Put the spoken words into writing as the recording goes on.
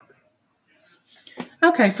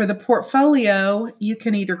Okay, for the portfolio, you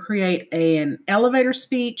can either create an elevator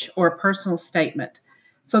speech or a personal statement.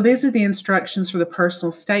 So these are the instructions for the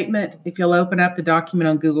personal statement. If you'll open up the document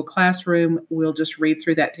on Google Classroom, we'll just read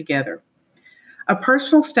through that together. A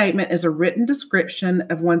personal statement is a written description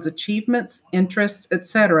of one's achievements, interests,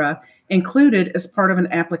 etc., included as part of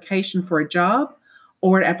an application for a job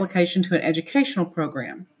or an application to an educational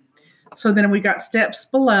program. So then we got steps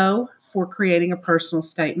below for creating a personal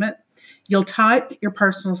statement. You'll type your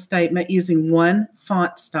personal statement using one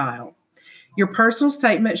font style. Your personal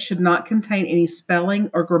statement should not contain any spelling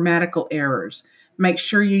or grammatical errors. Make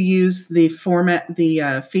sure you use the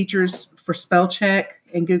features for spell check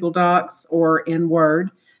in Google Docs or in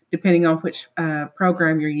Word, depending on which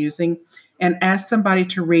program you're using, and ask somebody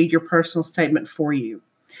to read your personal statement for you.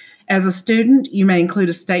 As a student, you may include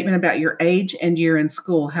a statement about your age and year in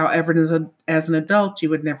school. However, as an adult, you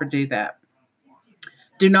would never do that.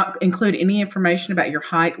 Do not include any information about your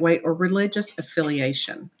height, weight, or religious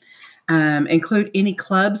affiliation. Include any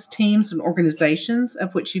clubs, teams, and organizations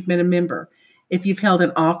of which you've been a member. If you've held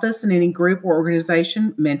an office in any group or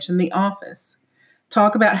organization, mention the office.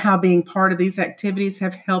 Talk about how being part of these activities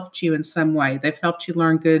have helped you in some way. They've helped you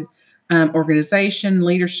learn good organization,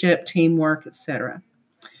 leadership, teamwork, etc.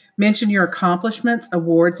 Mention your accomplishments,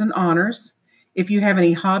 awards, and honors. If you have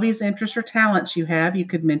any hobbies, interests, or talents you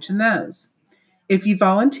could mention those. If you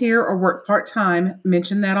volunteer or work part-time,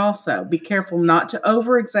 mention that also. Be careful not to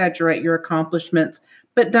over-exaggerate your accomplishments,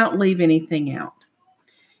 but don't leave anything out.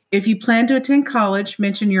 If you plan to attend college,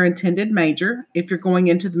 mention your intended major. If you're going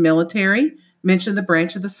into the military, mention the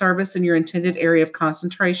branch of the service and your intended area of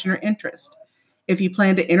concentration or interest. If you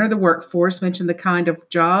plan to enter the workforce, mention the kind of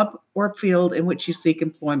job or field in which you seek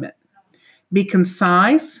employment. Be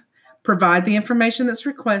concise. Provide the information that's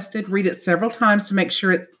requested. Read it several times to make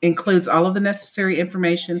sure it includes all of the necessary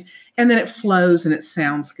information, and then it flows and it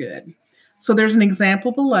sounds good. So there's an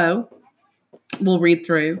example below. We'll read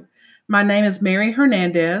through. My name is Mary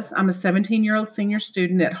Hernandez. I'm a 17-year-old senior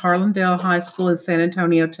student at Harlandale High School in San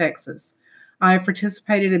Antonio, Texas. I have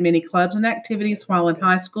participated in many clubs and activities while in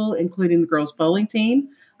high school, including the girls' bowling team,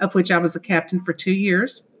 of which I was a captain for 2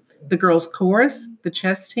 years, the girls' chorus, the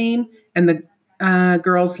chess team, and the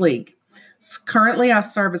girls' league. Currently, I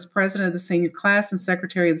serve as president of the senior class and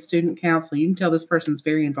secretary of the student council. You can tell this person's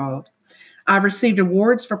very involved. I've received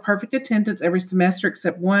awards for perfect attendance every semester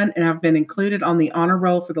except one, and I've been included on the honor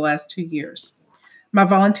roll for the last 2 years. My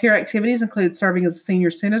volunteer activities include serving as a senior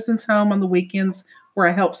citizens home on the weekends, where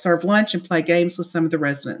I help serve lunch and play games with some of the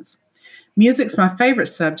residents. Music's my favorite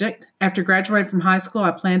subject. After graduating from high school, I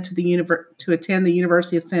plan to attend the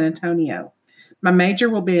University of San Antonio. My major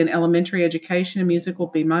will be in elementary education, and music will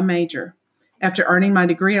be my major. After earning my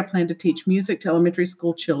degree, I plan to teach music to elementary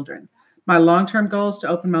school children. My long-term goal is to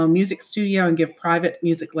open my own music studio and give private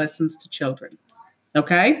music lessons to children.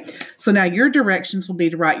 Okay? So now your directions will be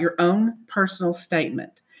to write your own personal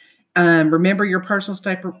statement. Remember, your personal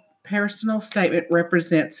statement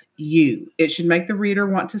represents you. It should make the reader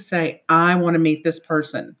want to say, I want to meet this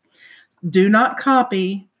person. Do not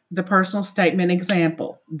copy the personal statement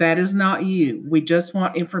example. That is not you. We just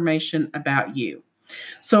want information about you.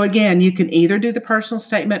 So again, you can either do the personal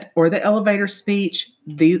statement or the elevator speech.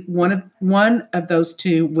 One of those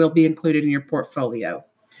two will be included in your portfolio.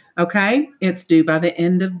 Okay? It's due by the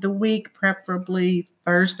end of the week, preferably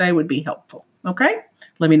Thursday would be helpful. Okay?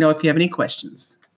 Let me know if you have any questions.